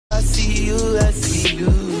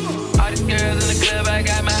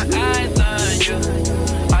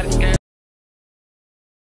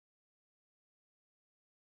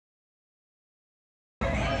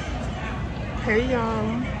Hey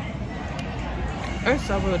y'all. It's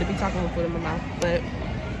so rude to be talking with food in my mouth, but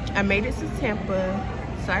I made it to Tampa.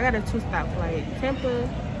 So I got a 2-stop flight, Tampa,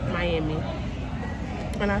 Miami.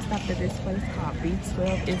 And I stopped at this place called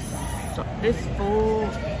B12. This food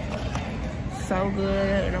so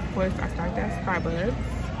good. And of course I stopped at Starbucks.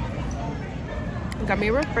 Got me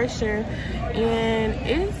a refresher, and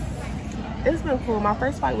it's been cool. My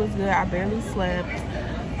first flight was good. I barely slept.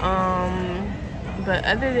 But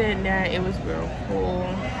other than that, it was real cool.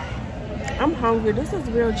 I'm hungry. This is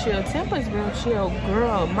real chill. Tampa's real chill.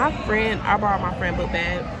 Girl, I borrowed my friend book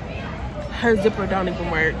bag. Her zipper don't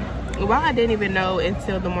even work. Well, I didn't even know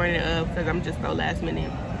until the morning of, because I'm just so last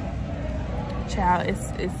minute. Child,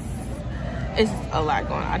 it's just a lot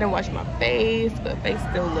going on. I didn't wash my face, but face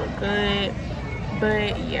still look good.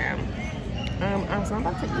 But yeah, so I'm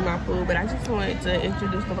about to eat my food, but I just wanted to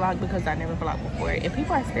introduce the vlog because I never vlogged before, and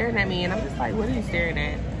people are staring at me, and I'm just like, what are you staring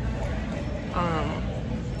at?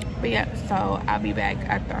 But yeah, so I'll be back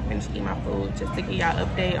after I finish eating my food just to give y'all an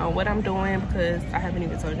update on what I'm doing, because I haven't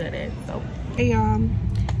even told y'all that. So hey y'all,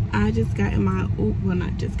 I just got in my Uber, well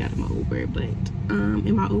not just got in my Uber, but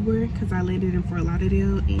in my Uber, because I landed in Fort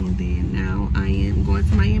Lauderdale, and then now I am going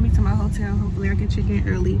to Miami to my hotel. Hopefully I can check in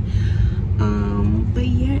early. But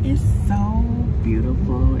yeah, it's so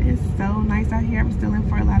beautiful. It's so nice out here. I'm still in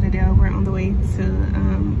Fort Lauderdale. We're on the way to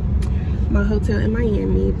my hotel in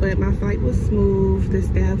Miami, but my flight was smooth. The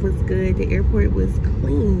staff was good. The airport was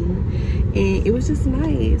clean, and it was just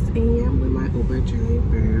nice. And yeah, I'm with my Uber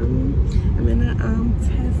driver. I'm in a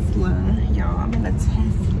Tesla, y'all. I'm in a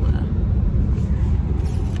Tesla.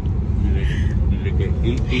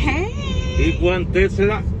 Hey. One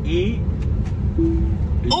Tesla.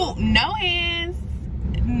 Oh, no hands.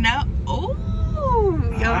 No. Oh,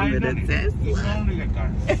 y'all, I'm in a Tesla.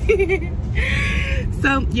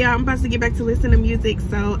 So yeah, I'm about to get back to listening to music,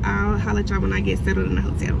 so I'll holler at y'all when I get settled in the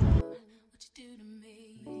hotel.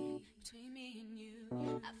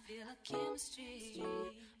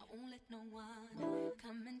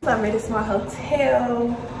 So I made it to my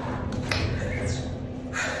hotel.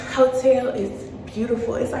 Hotel is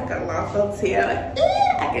beautiful. It's like a loft hotel.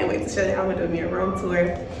 I can't wait to show you. I'm gonna do me a room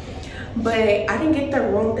tour. But I didn't get the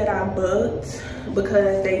room that I booked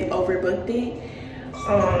because they overbooked it.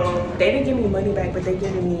 They didn't give me money back, but they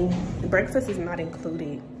giving me, the breakfast is not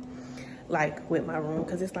included like with my room,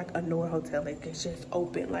 because it's like a newer hotel. Like it's just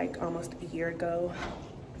opened like almost a year ago.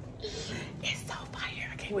 It's so fire.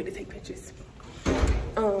 I can't wait to take pictures.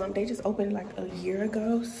 They just opened like a year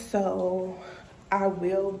ago, so I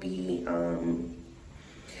will be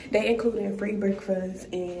they included free breakfast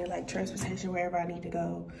and like transportation wherever I need to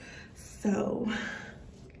go. So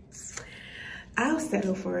I'll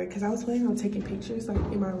settle for it, because I was planning on taking pictures like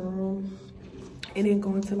in my room and then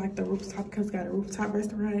going to like the rooftop, because it's got a rooftop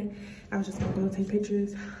restaurant. I was just gonna go take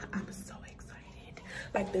pictures. I'm so excited.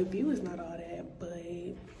 Like the view is not all that, but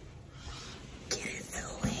get into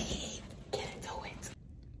it. Get into it.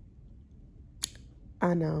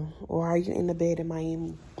 I know. Why are you in the bed in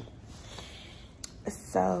Miami?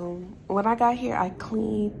 So when I got here, I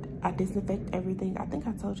cleaned, I disinfected everything. I think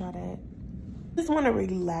I told y'all that. Just want to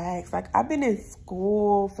relax. Like I've been in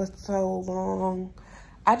school for so long.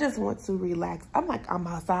 I just want to relax. I'm like, I'm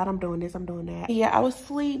outside, I'm doing this, I'm doing that. Yeah, I was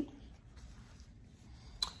asleep.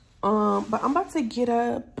 But I'm about to get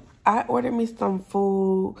up. I ordered me some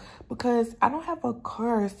food because I don't have a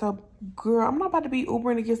car. So girl, I'm not about to be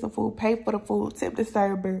Ubering to get some food, pay for the food, tip the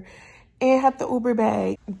server, and have the Uber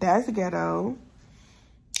bag. That's ghetto.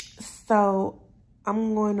 So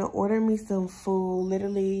I'm going to order me some food.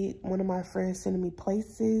 Literally, one of my friends sending me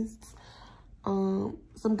places.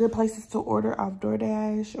 Some good places to order off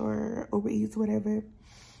DoorDash or Uber Eats, whatever.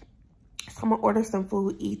 So I'm gonna order some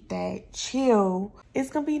food, eat that, chill. It's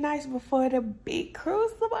gonna be nice before the big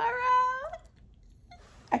cruise tomorrow.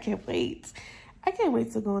 I can't wait. I can't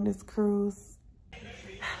wait to go on this cruise.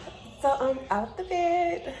 So I'm out the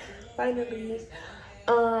bed, finally.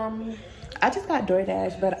 I just got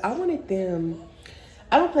DoorDash, but I wanted them.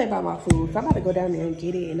 I don't play by my food, so I'm about to go down there and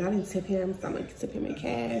get it. And I didn't tip him, so I'm gonna tip him in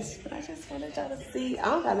cash. But I just wanted y'all to see. I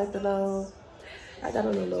don't got nothing on. I got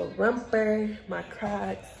on a little romper, my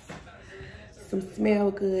Crocs, some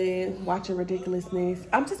smell good, watching ridiculousness.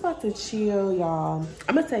 I'm just about to chill, y'all.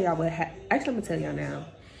 I'm gonna tell y'all what happened. Actually, I'm gonna tell y'all now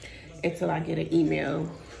until I get an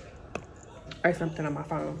email or something on my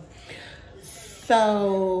phone.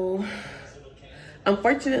 So,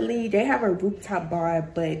 unfortunately, they have a rooftop bar,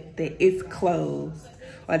 but it's closed.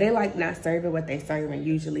 Or they like not serving what they serving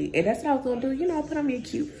usually. And that's what I was gonna do. You know, put on me a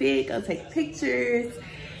cute fit, go take pictures.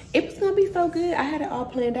 It was gonna be so good. I had it all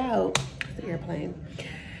planned out. It's an airplane.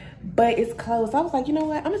 but it's closed. I was like, you know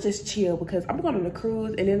what? I'm gonna just chill because I'm going on a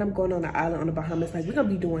cruise and then I'm going on an island on the Bahamas. Like, we're gonna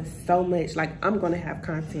be doing so much. Like, I'm gonna have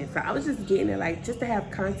content. So I was just getting it, like, just to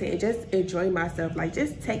have content and just enjoy myself. Like,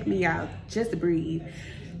 just take me out, just breathe.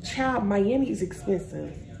 Child, Miami is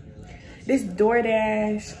expensive. This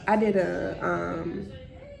DoorDash, I did a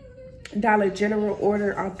Dollar General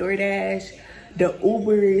order off DoorDash. The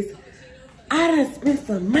Ubers, I done spent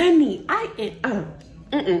some money. I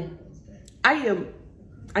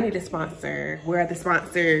need a sponsor. Where are the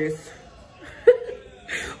sponsors?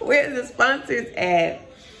 Where are the sponsors at?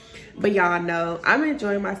 But y'all know, I'm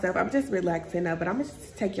enjoying myself. I'm just relaxing up, but I'm gonna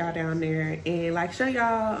just take y'all down there and like show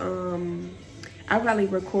y'all, I probably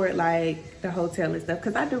record like the hotel and stuff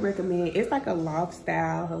because I do recommend. It's like a loft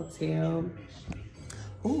style hotel.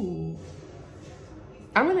 Ooh,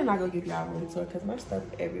 I'm really not gonna give y'all a room tour because my stuff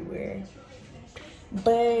everywhere,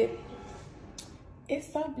 but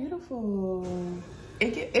it's so beautiful.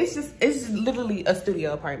 It's literally a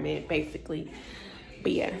studio apartment basically.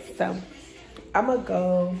 But yeah, so I'm gonna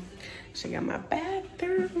go show y'all my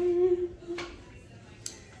bathroom.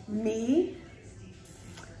 Me,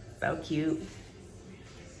 so cute.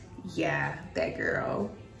 Yeah, that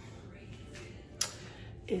girl.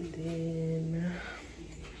 And then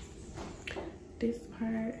this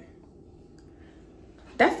part.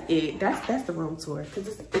 That's it. That's the room tour because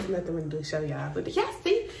it's nothing really to show y'all. But y'all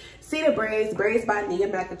see the braids by Nia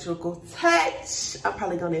Macachuco. Touch. I'm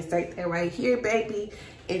probably gonna insert that right here, baby.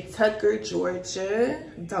 In Tucker, Georgia.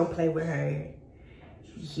 Don't play with her.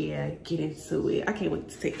 Yeah, get into it. I can't wait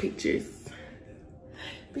to take pictures.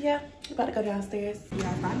 But yeah, I'm about to go downstairs.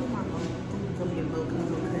 Yeah, I knew my phone was gonna get local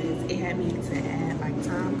because it had me to add like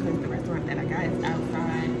time because the restaurant that I got is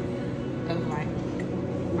outside of like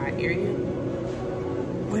my area.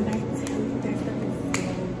 When I tell you that stuff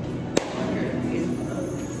is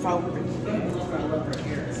so good.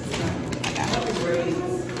 I got other braids.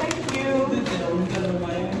 Thank you.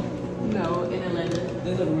 No, in Atlanta.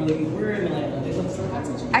 They look really good. We're in Atlanta. They look so hot.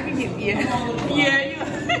 I can get, yeah.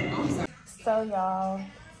 So y'all,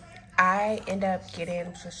 I end up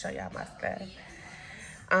getting to show y'all my stuff.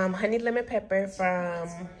 Honey lemon pepper from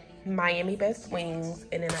Miami Best Wings,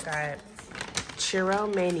 and then I got Churro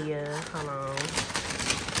Mania. Hold on.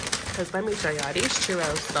 Because let me show y'all, these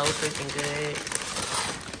churros so freaking good.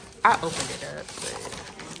 I opened it up, but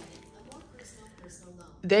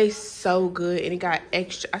they so good. And it got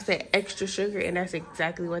extra sugar, and that's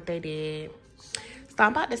exactly what they did. So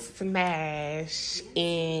I'm about to smash,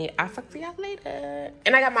 and I'll talk to y'all later.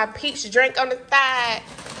 And I got my peach drink on the side.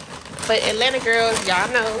 But Atlanta girls, y'all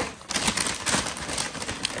know.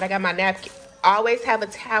 And I got my napkin. Always have a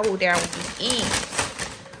towel down when you eat.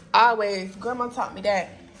 Always. Grandma taught me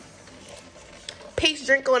that. Peach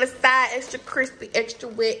drink on the side, extra crispy, extra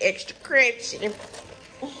wet, extra crunchy.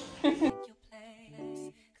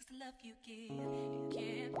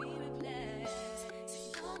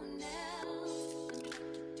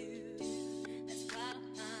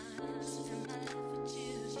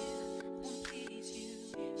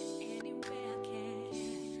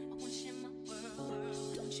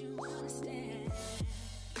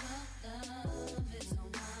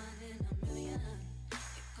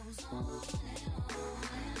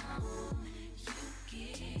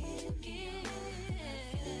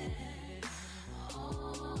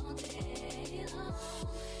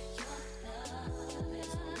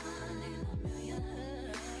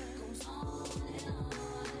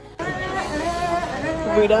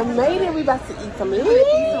 We done made it. We about to eat some food.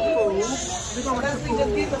 We're going to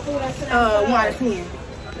eat some food. 1 out of 10.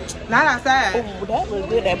 Not outside. Oh, that was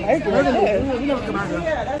good. That burger.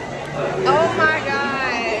 Oh my God.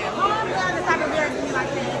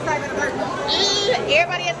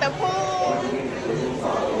 Everybody at the pool.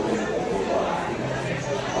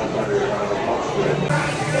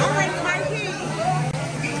 I'm ready for my tea.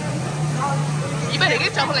 You better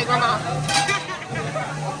get your plate, Grandma.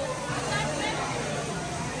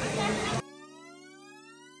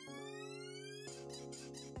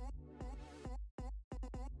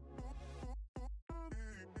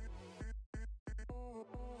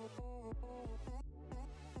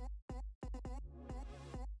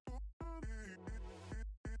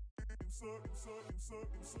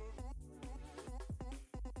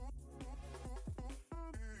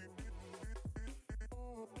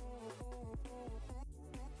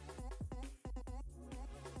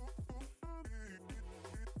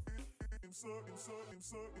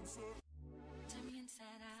 Turn me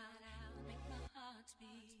inside out, make my heart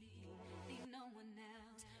speed. Need no one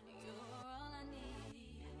else, you're all I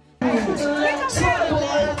need.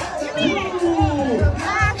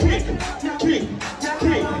 Kick,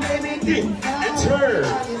 and turn.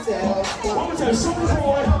 Yeah,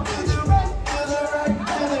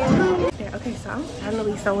 okay, so I'm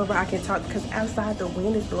finally somewhere where I can talk because outside the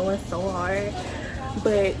wind is blowing so hard.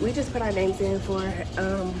 But we just put our names in for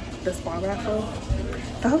the spa raffle.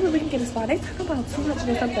 So hopefully we can get a spa. They talk about $200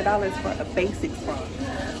 and something for a basic spa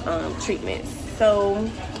treatment. So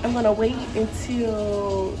I'm gonna wait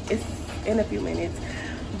until it's in a few minutes.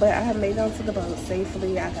 But I have made it onto the boat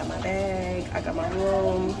safely. I got my bag, I got my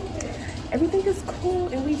room. Everything is cool,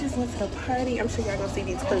 and we just went to the party. I'm sure y'all gonna see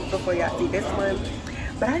these clips before y'all see this one.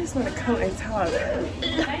 But I just want to come and talk,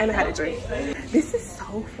 and I had a drink. This is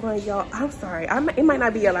so fun, y'all. I'm sorry. It might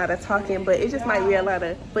not be a lot of talking, but it just might be a lot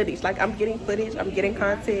of footage. Like, I'm getting footage, I'm getting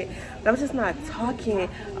content, but I'm just not talking.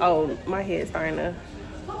 Oh, my head's starting to...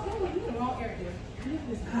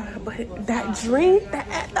 But that drink that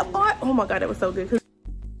at the bar, oh my God, that was so good.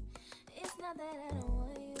 It's not that I don't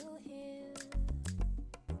want you here.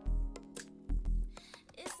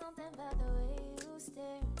 It's something about the way you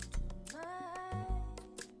stare into my eyes.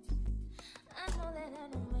 I know that I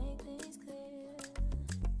don't make things clear.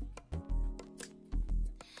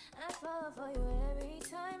 I fall for you every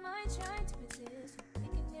time I try to resist. We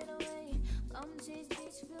can get away. I'm chase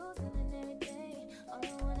beach views and every day. All I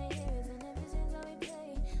wanna hear is an episode that we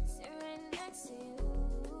play. Sit right next to you.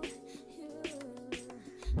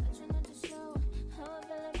 I try not to show how I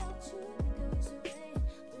feel about you. Think I wish away.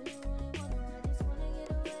 Really, really wanna, I just wanna get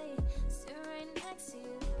away. Sit right next to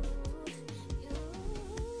you.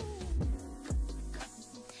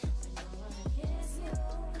 When I wanna kiss you,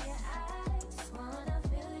 yeah, I just wanna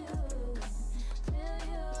feel you. Feel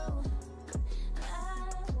you. I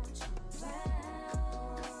want you around,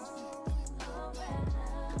 around.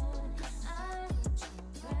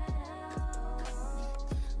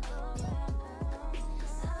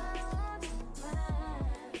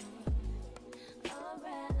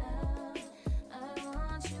 I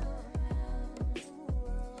want you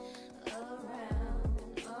around, around.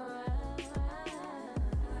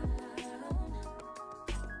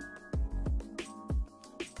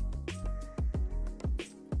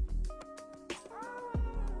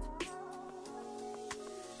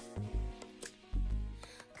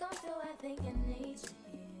 Come through, I think I need you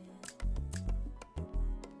here.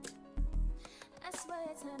 I swear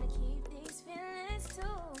it's time to keep these feelings to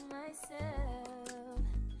myself.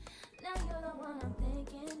 Now you're the one I'm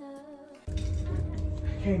thinking of.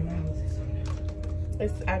 Hey, man, what's this one?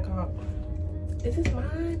 It's alcohol. Is this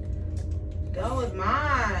mine? That was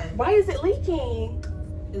mine. Why is it leaking?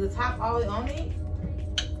 Is the top always on me?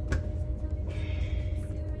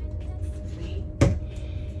 See?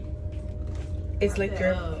 It's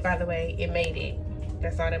liquor, by the way. It made it.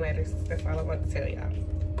 That's all that matters. That's all I want to tell y'all.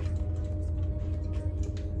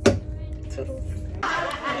 Toodles.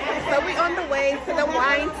 So we on the way to the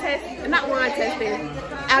wine test, not wine testing,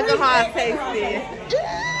 alcohol tasting.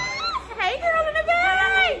 Hey girl in the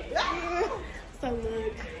bag! So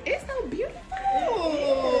look, it's so beautiful.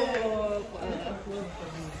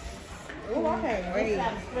 Oh, I can't wait.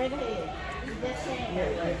 Straight ahead.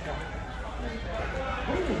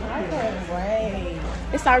 I can't wait.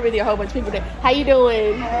 It's already a whole bunch of people there. How you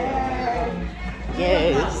doing?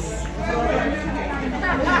 Yes.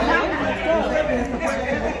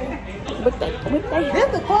 What they This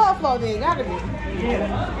the car flow then, gotta be.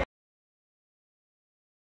 yeah.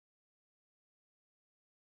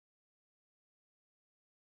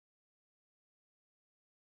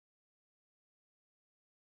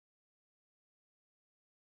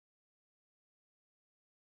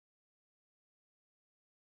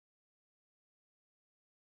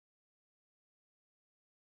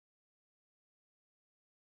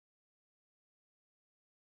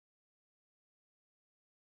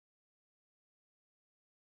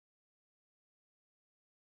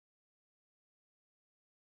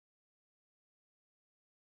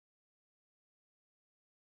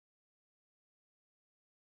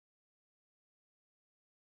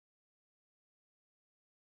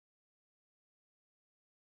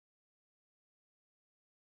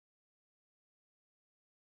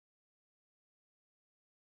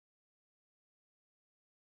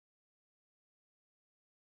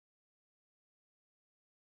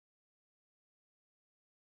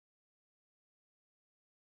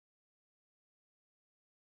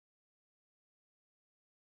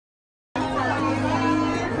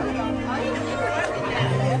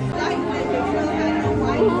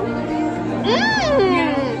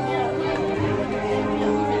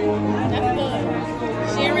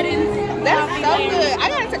 That's so good. I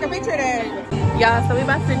gotta take a picture of that. Y'all, so we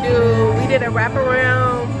did a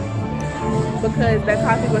wraparound because the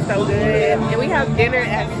coffee was so good. And we have dinner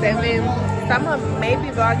at 7. So I'm gonna maybe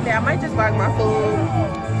vlog that. I might just vlog my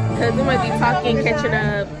food. because we might be talking, catching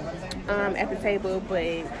up at the table.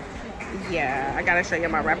 But yeah, I gotta show you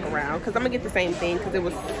my wraparound because I'm gonna get the same thing because it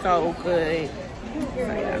was so good. So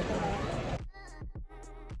yeah.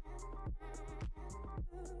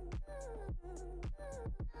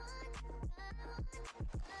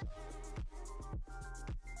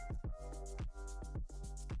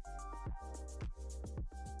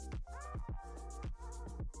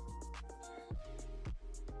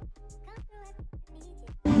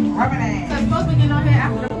 So supposed to get on here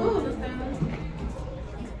after the food and stuff.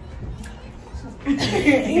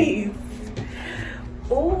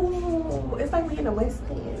 Ooh, it's like we in a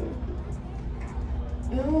wasteland.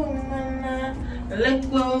 Look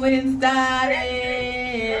what we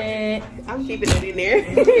started. I'm keeping it in there.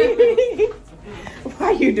 Why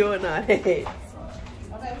are you doing all that?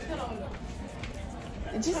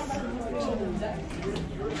 Just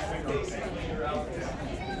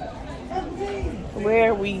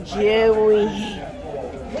where we Joey?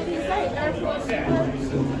 What do you say?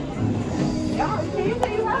 Y'all, can you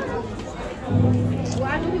say you right? Well,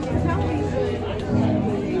 I knew he was telling me.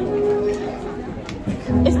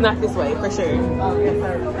 It's not this way for sure. Oh, yes,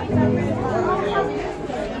 sir.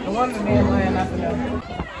 The one that man lying after that.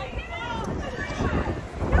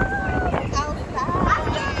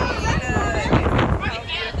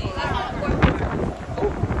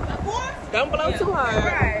 Don't blow too hard.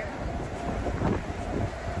 Right.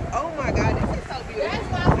 Oh my God, this is so beautiful. That's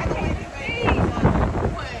why I can't see.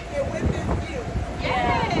 And with this view.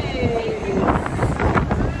 Yes.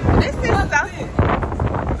 This is so.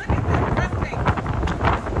 Look at this breathtaking.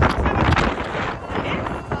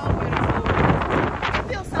 It's so beautiful. It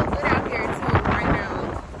feels so good out here too right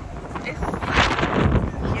now. It's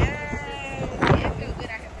yes. It feels good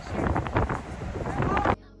out here for sure.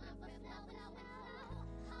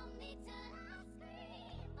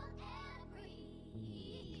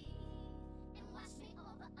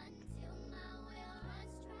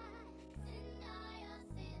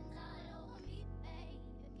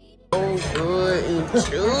 So good and juicy.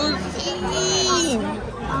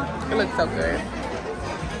 It looks so good.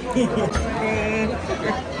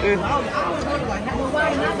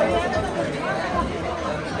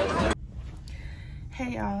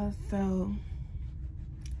 Hey y'all, so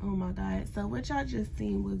oh my God, so what y'all just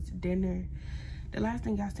seen was dinner. The last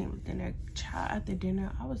thing y'all seen was dinner. Child, after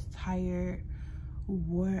dinner I was tired,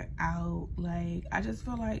 wore out. Like I just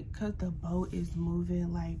feel like because the boat is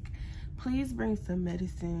moving, like please bring some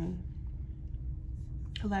medicine.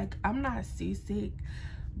 Like I'm not seasick,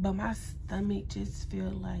 but my stomach just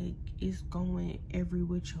feel like it's going every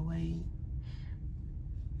which way.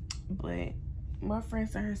 But my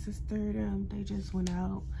friends and her sister, they just went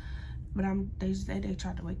out, but they said they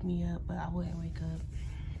tried to wake me up, but I wouldn't wake up.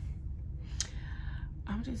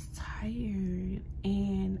 I'm just tired,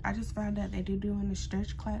 and I just found out they're doing a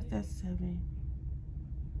stretch class at 7,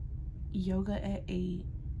 yoga at 8.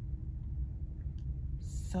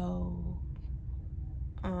 So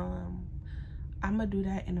I'm gonna do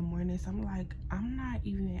that in the morning. So I'm like, I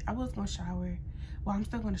was gonna shower. Well, I'm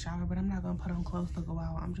still gonna shower, but I'm not gonna put on clothes to go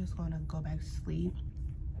out. I'm just gonna go back to sleep.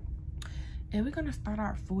 And we're gonna start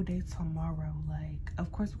our full day tomorrow. Like,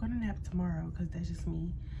 of course we're gonna nap tomorrow because that's just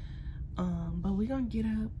me. But we're gonna get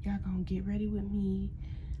up. Y'all gonna get ready with me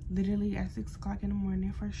literally at 6 o'clock in the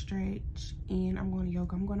morning for a stretch. And I'm going to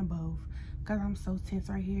yoga. I'm going to both because I'm so tense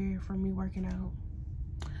right here from me working out.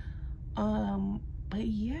 But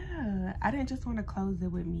yeah, I didn't just want to close it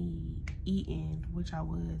with me eating, which I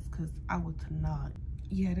was, because I was not.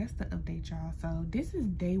 Yeah, that's the update, y'all. So this is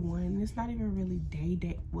day 1. It's not even really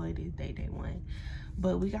day. Well, it is day 1.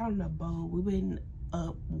 But we got on the boat. We've been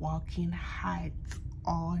up walking hot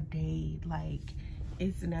all day. Like,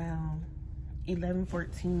 it's now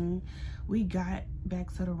 11:14. We got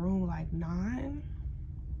back to the room like 9.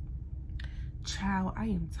 Child, I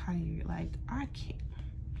am tired. Like, I can't.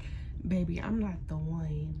 Baby, I'm not the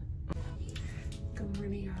one. Good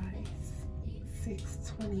morning, guys.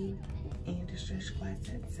 6:20 and the stretch class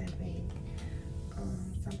at 7. So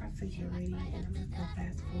I'm about to get ready and I'm just gonna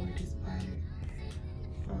fast forward this part.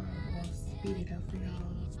 We'll speed it up for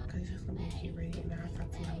y'all because it's just gonna be a get ready, and then I'll talk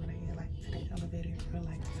to y'all when I get like to the elevator or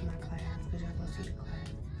like to my class because y'all gonna see the class,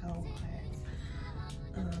 the whole class.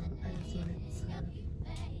 I just wanted to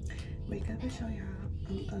wake up and show y'all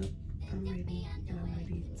I'm up. I'm ready, and I'm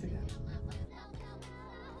ready to go.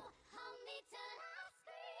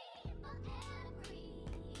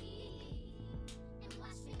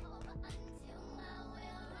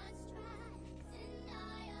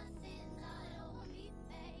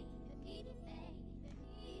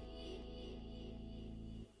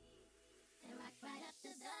 Right up to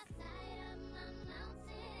the side of my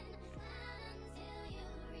mountain.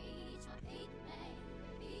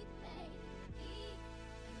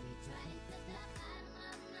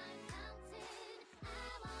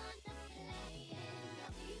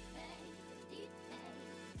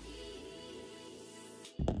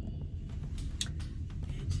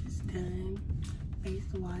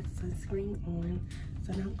 to watch sunscreen on.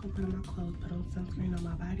 So now I'm gonna put on my clothes, put on sunscreen on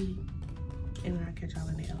my body, and then I'll catch y'all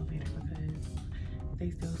in the elevator because they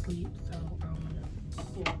still sleep. So I don't wanna,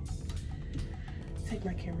 you know, take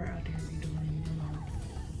my camera out there and be doing it alone.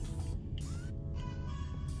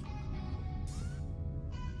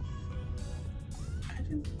 I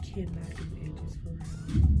just cannot do edges for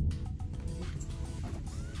real.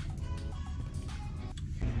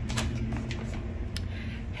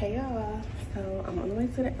 Hey y'all, so I'm on the way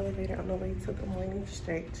to the elevator, on the way to the morning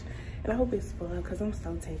stretch, and I hope it's fun because I'm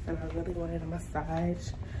so tense and I really wanted a massage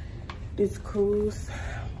this cruise,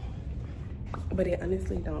 but it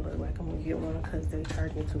honestly don't look like I'm gonna get one because they're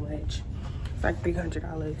charging too much. It's like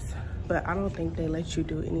 $300, but I don't think they let you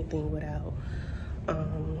do anything without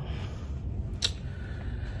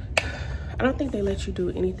I don't think they let you do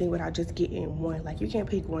anything without just getting one. Like, you can't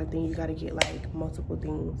pick one thing, you gotta get like multiple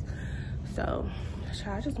things. So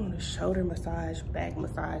I just want a shoulder massage, back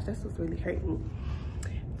massage. That's what's really hurting.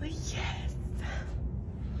 But yes,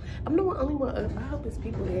 I'm the only one up. I hope there's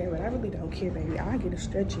people there, but I really don't care, baby. I'll get a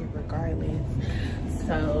stretch in regardless.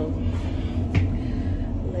 So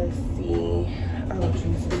let's see. Oh,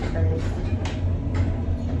 geez, first.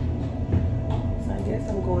 So I guess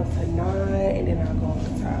I'm going to 9 and then I'll go on the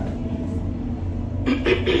top.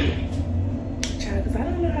 Child, because I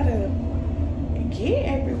don't know how to get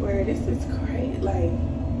everywhere. This is crazy, like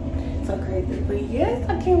so crazy. But yes,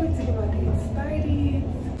 I can't wait to get my day started.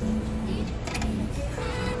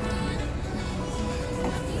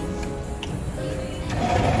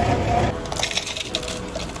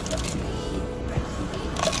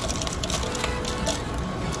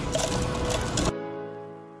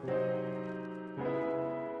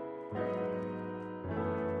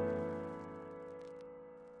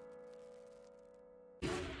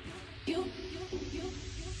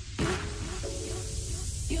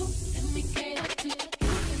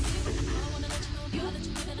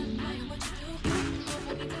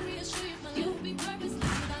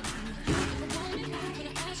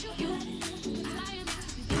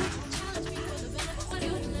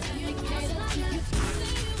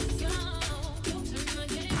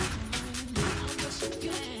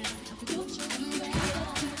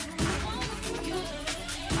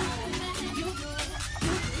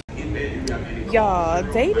 Y'all,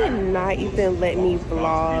 they did not even let me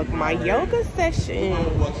vlog my yoga session.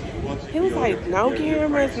 It was like no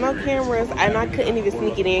cameras, and I couldn't even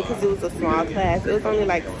sneak it in because it was a small class. It was only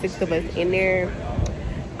like 6 of us in there.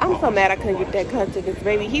 I'm so mad I couldn't get that content because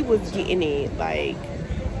baby, he was getting it. Like,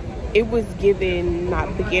 it was given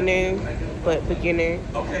not beginner, but beginner.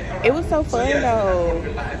 It was so fun though.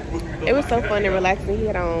 It was so fun and relaxing. He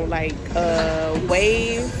had on like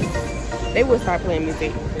waves. They would start playing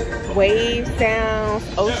music. Wave sounds,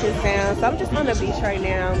 ocean sounds. So I'm just on the beach right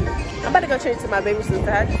now. I'm about to go change to my baby suit.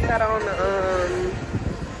 I just got on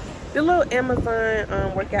the little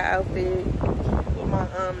Amazon workout outfit with my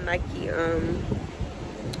Nike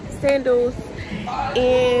sandals.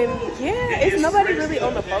 And yeah, it's nobody really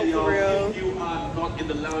on the boat for real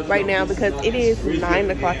right now because it is 9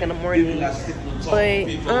 o'clock in the morning. But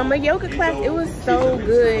my yoga class, it was so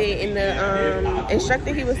good, and the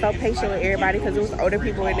instructor, he was so patient with everybody because it was older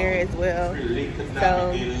people in there as well.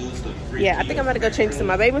 So yeah, I think I'm gonna go change to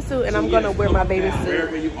my bathing suit, and I'm gonna wear my bathing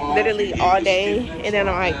suit literally all day, and then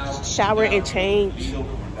I like shower and change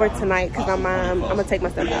for tonight because I'm gonna take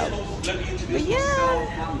myself out. But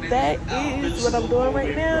yeah, that is what I'm doing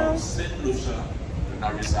right now.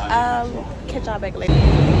 Catch y'all back later.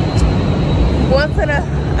 Going to the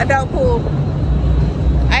adult pool.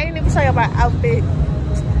 I didn't even show you my outfit,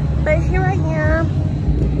 but here I am.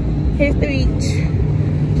 Here's the beach.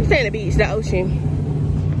 Keep saying the beach, the ocean.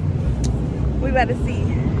 We about to see,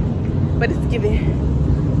 but it's giving.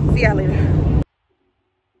 See y'all later.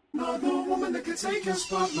 No woman that can take your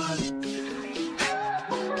spotlight.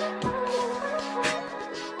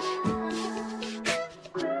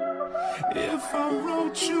 If I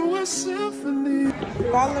wrote you a symphony.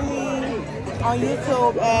 Follow me on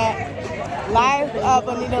YouTube at Life of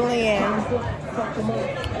Anita Lynn.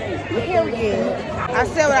 Period. I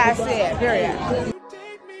said what I said. Period.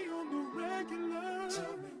 Date me on the regular.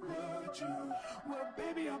 Tell me would you? Well,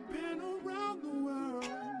 baby, I've been around the world,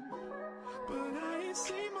 but I ain't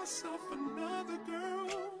seen myself another girl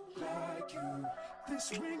like you.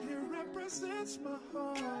 This ring here represents my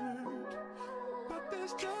heart, but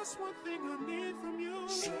there's just one thing I need from you.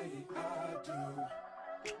 Say I do.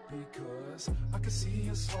 Because I can see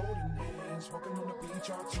us holding hands, walking on the beach,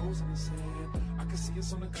 our toes in the sand. I can see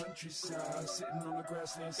us on the countryside, sitting on the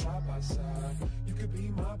grassland side by side. You could be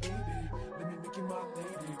my baby, let me make you my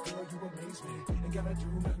lady. girl, you amaze me. Ain't gotta do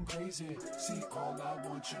nothing crazy. See, all I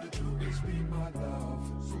want you to do is be my love.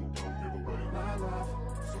 So don't give away my love.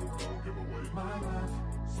 So don't give away my love.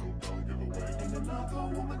 So don't give away. Ain't another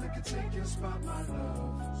woman that can take your spot, my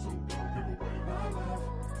love. So don't give away my love.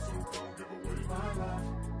 So don't give away my love.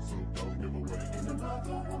 So don't give away. Ain't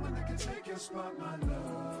another woman that can take your spot, my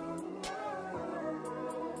love.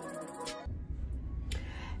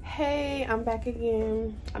 Hey, I'm back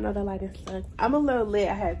again. I know the lighting sucks. I'm a little lit.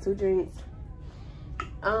 I had 2 drinks.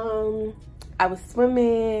 I was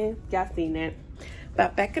swimming. Y'all seen that.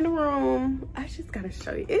 But back in the room, I just gotta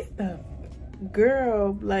show you. It's the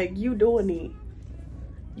girl, like, you doing it.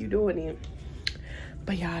 You doing it.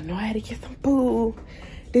 But y'all know I had to get some food.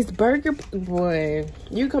 This burger, boy,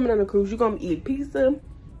 you coming on a cruise, you gonna eat pizza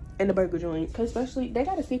and the burger joint. Cause especially, they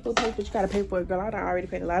got a seafood place, but you gotta pay for it. Girl, I done already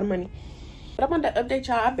paid a lot of money. But I wanted to update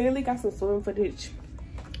y'all. I barely got some swimming footage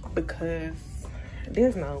because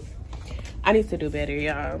there's no, I need to do better,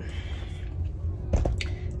 y'all.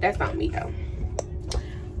 That's not me though.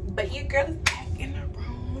 But your girl is back in the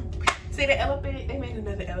room. See the elephant? They made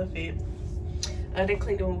another elephant. They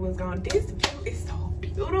cleaned the one was gone. This view is so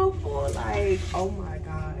beautiful. Like, oh my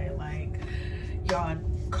god. Like, y'all,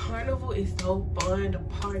 Carnival is so fun. The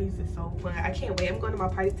parties is so fun. I can't wait. I'm going to my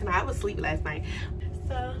parties tonight. I was asleep last night.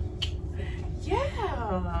 So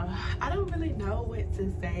yeah, I don't really know what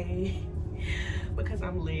to say because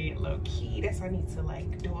I'm lit, low key. That's why I need to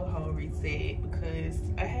like do a whole reset because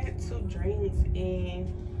I had 2 drinks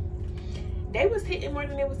and they was hitting more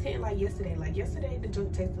than they was hitting like yesterday. Like yesterday the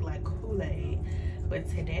drink tasted like Kool-Aid, but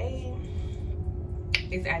today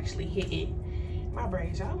it's actually hitting my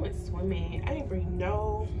braids. Y'all went swimming. I didn't bring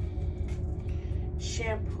no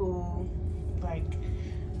shampoo, like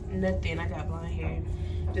nothing. I got blonde hair.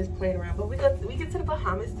 Just playing around, but we get to the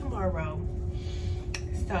Bahamas tomorrow.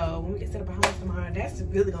 So when we get to the Bahamas tomorrow, that's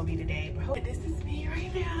really gonna be the day. But this is me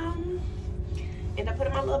right now, and I put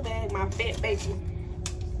in my little bag, my fat baby.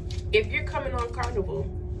 If you're coming on Carnival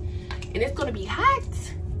and it's gonna be hot,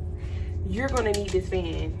 you're gonna need this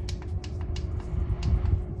fan.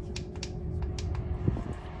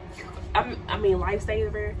 I mean,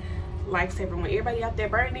 lifesaver. When everybody out there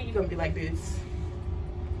burning, you're gonna be like this.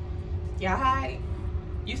 Y'all hot?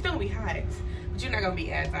 You still be hot, but you're not gonna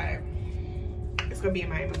be as hot. It's gonna be in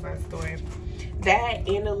my Amazon store. That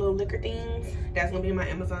and the little liquor things, that's gonna be in my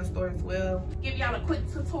Amazon store as well. Give y'all a quick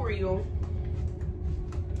tutorial.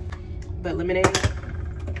 But lemonade,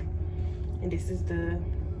 and this is the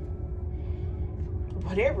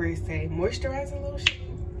whatever it say, moisturizing lotion.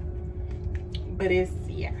 But it's,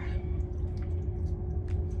 yeah.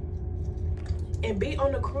 And be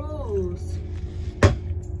on the cruise.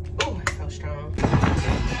 Oh, it's so strong.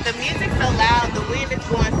 The music's so loud, the wind is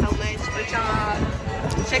blowing so much, but y'all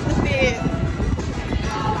check the fit.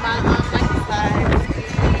 My like side.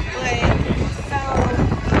 But so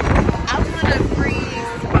I want to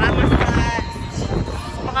freeze by my side.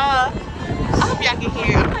 I hope y'all can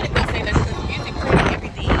hear. I'm not even gonna say that because the music playing and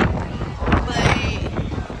everything.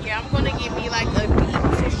 But yeah, I'm gonna give me like a deep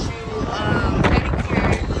tissue pedicure.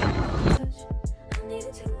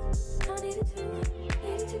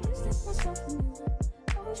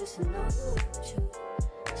 Just to know you want you,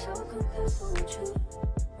 so confess I want you,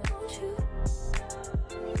 I want you.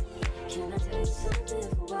 Can I tell you something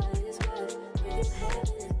for why it's right? We've had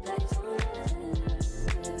it back to life.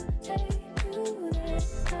 Take you there,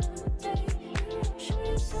 take you. Show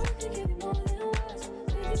you something, give you more than words.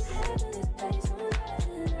 We've had it back to life.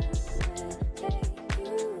 Take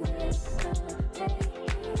you there, take you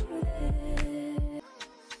there.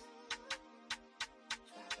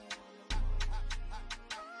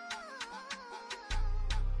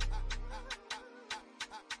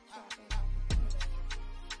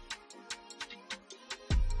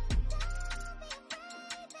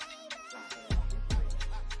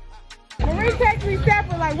 Marie text me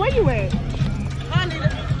separate, like, where you at?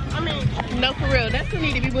 No, for real, that's gonna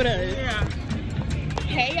need to be with us. Yeah.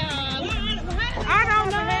 Hey y'all. I don't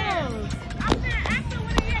know.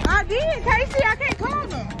 I did, Casey. I can't call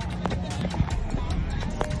them.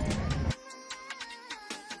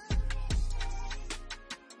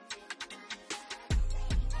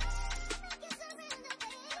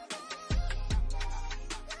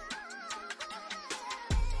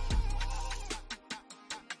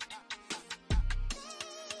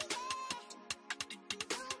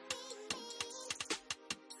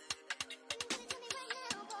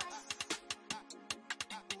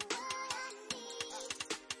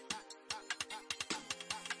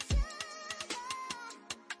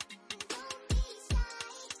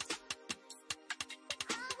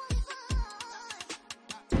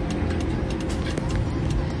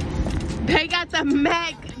 the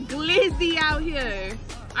Mac Glizzy out here.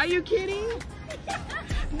 Are you kidding?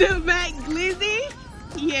 The Mac Glizzy?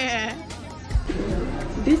 Yeah.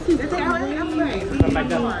 This is crazy.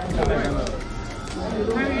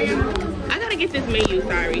 I gotta get this menu,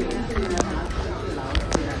 sorry.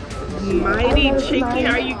 Mighty chicken,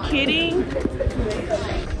 are you kidding?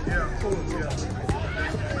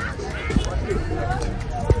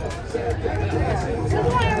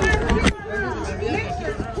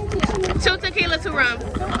 Two tequila, two rum.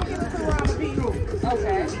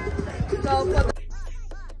 Okay. So for the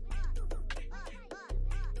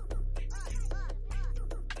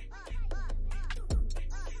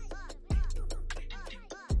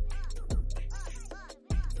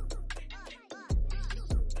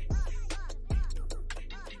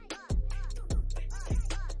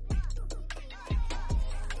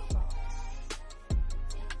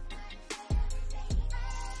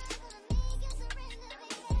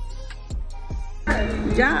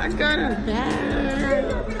Josh got a bag,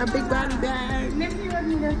 a big body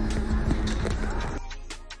bag.